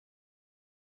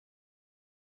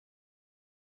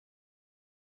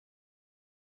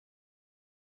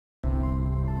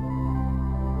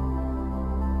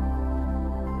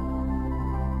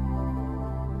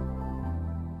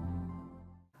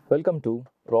Welcome to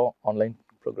Raw Online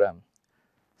program.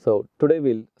 So today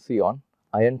we'll see on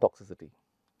iron toxicity.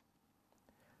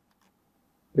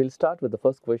 We'll start with the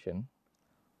first question.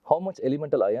 How much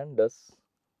elemental iron does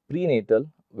prenatal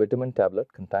vitamin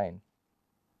tablet contain?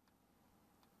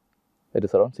 It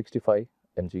is around 65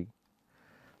 mg.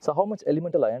 So how much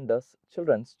elemental iron does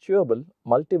children's chewable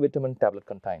multivitamin tablet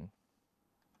contain?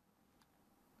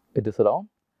 It is around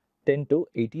 10 to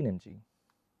 18 mg.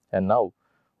 And now,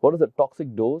 what is the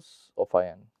toxic dose of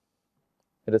iron?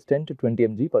 It is 10 to 20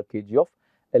 mg per kg of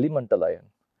elemental iron.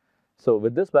 So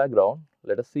with this background,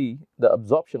 let us see the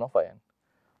absorption of iron.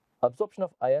 Absorption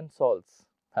of iron salts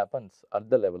happens at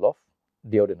the level of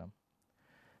duodenum.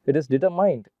 It is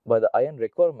determined by the iron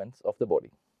requirements of the body.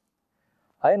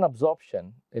 Iron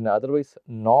absorption in an otherwise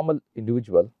normal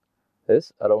individual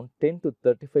is around 10 to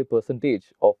 35%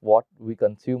 of what we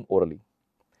consume orally.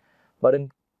 But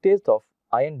in case of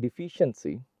iron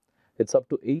deficiency, it's up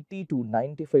to 80 to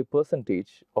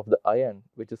 95% of the iron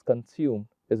which is consumed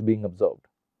is being absorbed.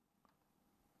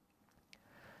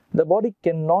 The body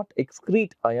cannot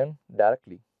excrete iron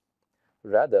directly.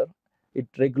 Rather, it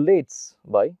regulates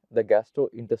by the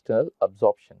gastrointestinal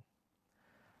absorption.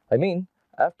 I mean,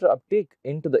 after uptake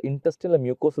into the intestinal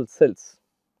mucosal cells,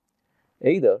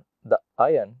 either the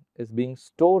iron is being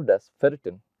stored as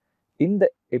ferritin in the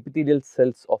epithelial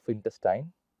cells of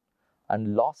intestine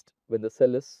and lost when the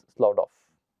cell is sloughed off.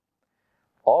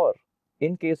 Or,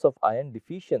 in case of iron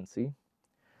deficiency,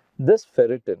 this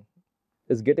ferritin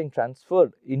is getting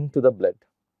transferred into the blood,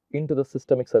 into the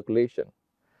systemic circulation,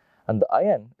 and the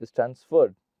iron is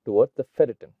transferred towards the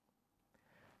ferritin.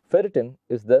 Ferritin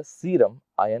is the serum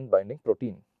iron binding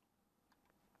protein.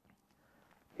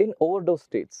 In overdose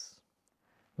states,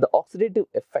 the oxidative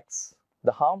effects,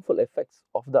 the harmful effects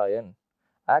of the iron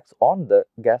acts on the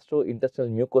gastrointestinal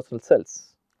mucosal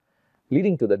cells,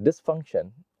 leading to the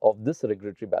dysfunction of this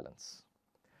regulatory balance.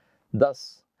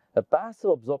 Thus, a passive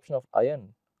absorption of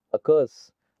iron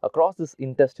occurs across these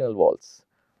intestinal walls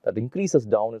that increases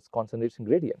down its concentration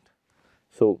gradient.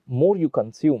 So, more you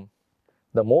consume,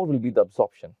 the more will be the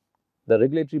absorption. The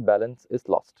regulatory balance is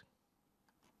lost.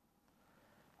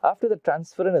 After the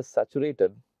transferrin is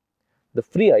saturated, the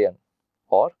free iron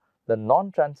or the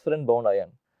non-transferrin bound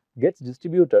iron gets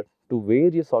distributed to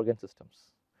various organ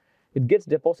systems. It gets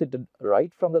deposited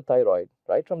right from the thyroid,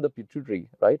 right from the pituitary,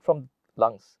 right from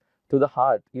lungs, to the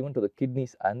heart, even to the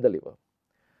kidneys and the liver.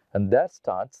 And that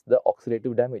starts the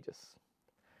oxidative damages.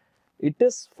 It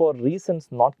is for reasons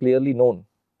not clearly known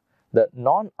that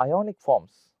non-ionic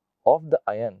forms of the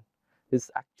iron is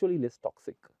actually less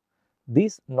toxic.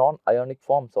 These non-ionic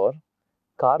forms are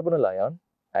carbonyl ion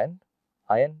and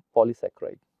iron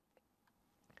polysaccharide.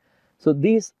 So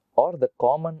these are the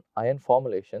common iron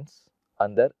formulations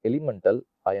and their elemental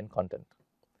iron content.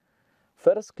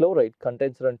 Ferrous chloride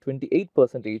contains around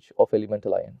 28% of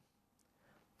elemental iron.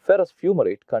 Ferrous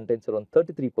fumarate contains around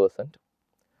 33%.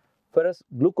 Ferrous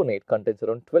gluconate contains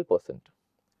around 12%.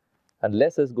 And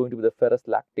less is going to be the ferrous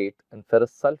lactate and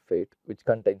ferrous sulfate, which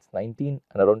contains 19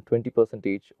 and around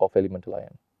 20% of elemental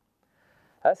iron.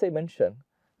 As I mentioned,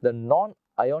 the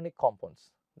non-ionic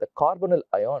compounds, the carbonyl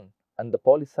ion and the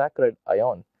polysaccharide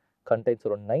ion, contains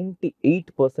around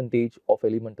 98% of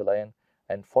elemental iron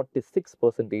and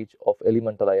 46% of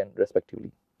elemental iron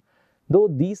respectively. Though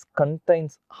these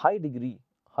contains high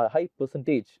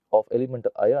percentage of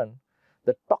elemental iron,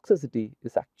 the toxicity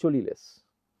is actually less.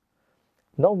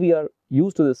 Now we are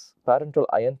used to this parenteral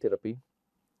iron therapy,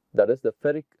 that is the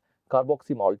ferric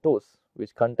carboxymaltose,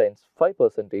 which contains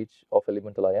 5% of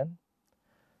elemental iron,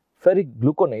 ferric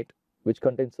gluconate, which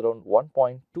contains around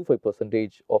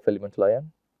 1.25% of elemental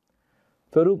iron,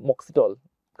 ferrumoxitol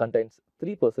contains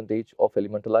 3% of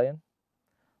elemental iron,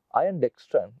 iron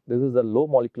dextran, this is a low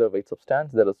molecular weight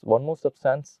substance. There is one more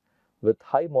substance with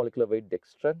high molecular weight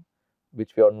dextran,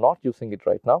 which we are not using it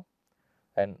right now.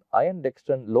 And iron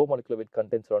dextran low molecular weight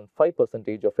contains around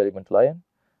 5% of elemental iron,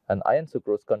 and iron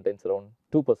sucrose contains around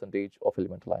 2% of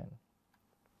elemental iron.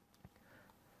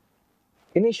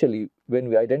 Initially, when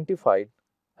we identified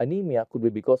anemia could be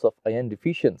because of iron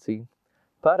deficiency,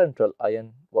 parenteral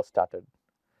iron was started.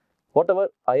 Whatever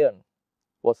iron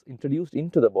was introduced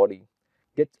into the body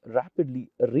gets rapidly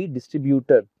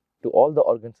redistributed to all the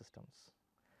organ systems,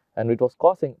 and it was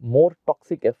causing more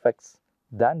toxic effects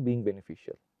than being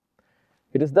beneficial.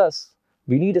 It is thus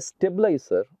we need a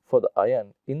stabilizer for the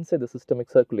iron inside the systemic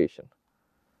circulation.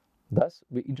 Thus,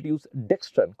 we introduce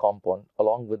dextran compound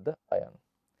along with the iron.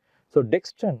 So,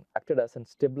 dextran acted as a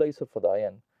stabilizer for the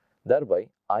iron, thereby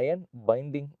iron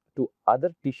binding to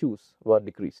other tissues were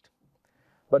decreased.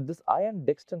 But this iron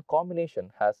dextran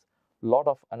combination has lot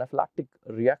of anaphylactic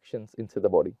reactions inside the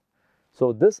body.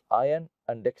 So this iron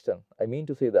and dextran, I mean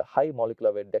to say the high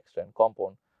molecular weight dextran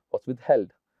compound, was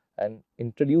withheld and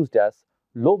introduced as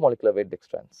low molecular weight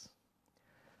dextrans.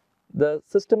 The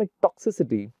systemic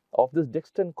toxicity of this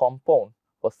dextran compound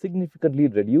was significantly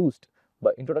reduced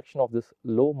by introduction of this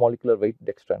low molecular weight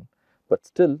dextran, but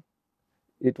still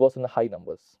it was in high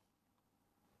numbers.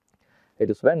 It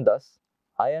is when thus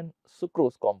iron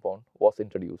sucrose compound was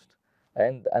introduced,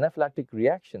 and the anaphylactic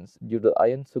reactions due to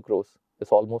iron sucrose is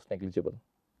almost negligible.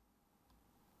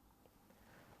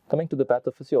 Coming to the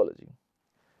pathophysiology.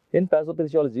 In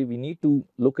pathophysiology, we need to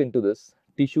look into this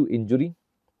tissue injury,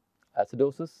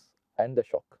 acidosis, and the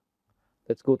shock.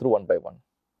 Let's go through one by one.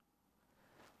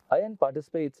 Iron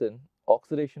participates in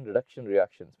oxidation reduction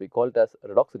reactions. We call it as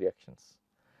redox reactions.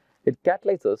 It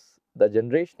catalyzes the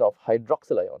generation of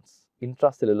hydroxyl ions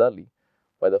intracellularly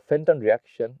by the Fenton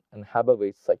reaction and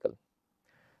Haber-Weis cycle.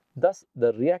 Thus,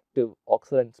 the reactive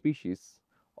oxidant species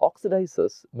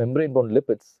oxidizes membrane-bound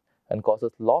lipids and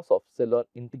causes loss of cellular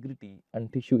integrity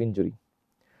and tissue injury.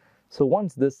 So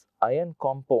once this iron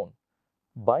compound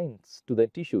binds to the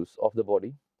tissues of the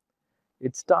body,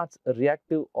 it starts a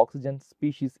reactive oxygen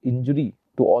species injury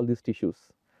to all these tissues.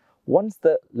 Once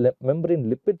the membrane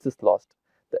lipids is lost,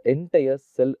 the entire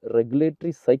cell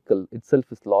regulatory cycle itself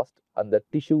is lost and the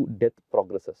tissue death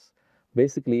progresses.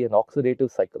 Basically an oxidative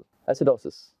cycle.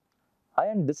 Acidosis.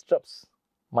 Iron disrupts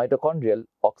mitochondrial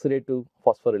oxidative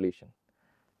phosphorylation.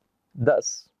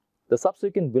 Thus, the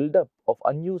subsequent buildup of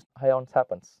unused ions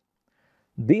happens.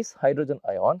 These hydrogen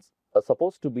ions are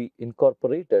supposed to be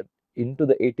incorporated into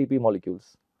the ATP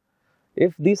molecules.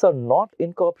 If these are not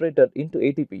incorporated into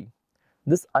ATP,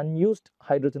 this unused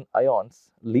hydrogen ions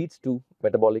leads to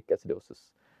metabolic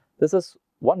acidosis. This is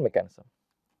one mechanism.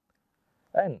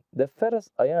 And the ferrous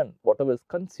iron, whatever is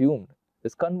consumed,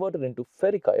 is converted into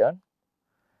ferric iron,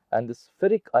 and this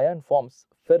ferric iron forms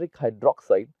ferric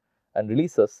hydroxide and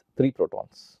releases 3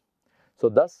 protons. So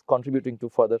thus contributing to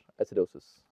further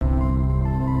acidosis.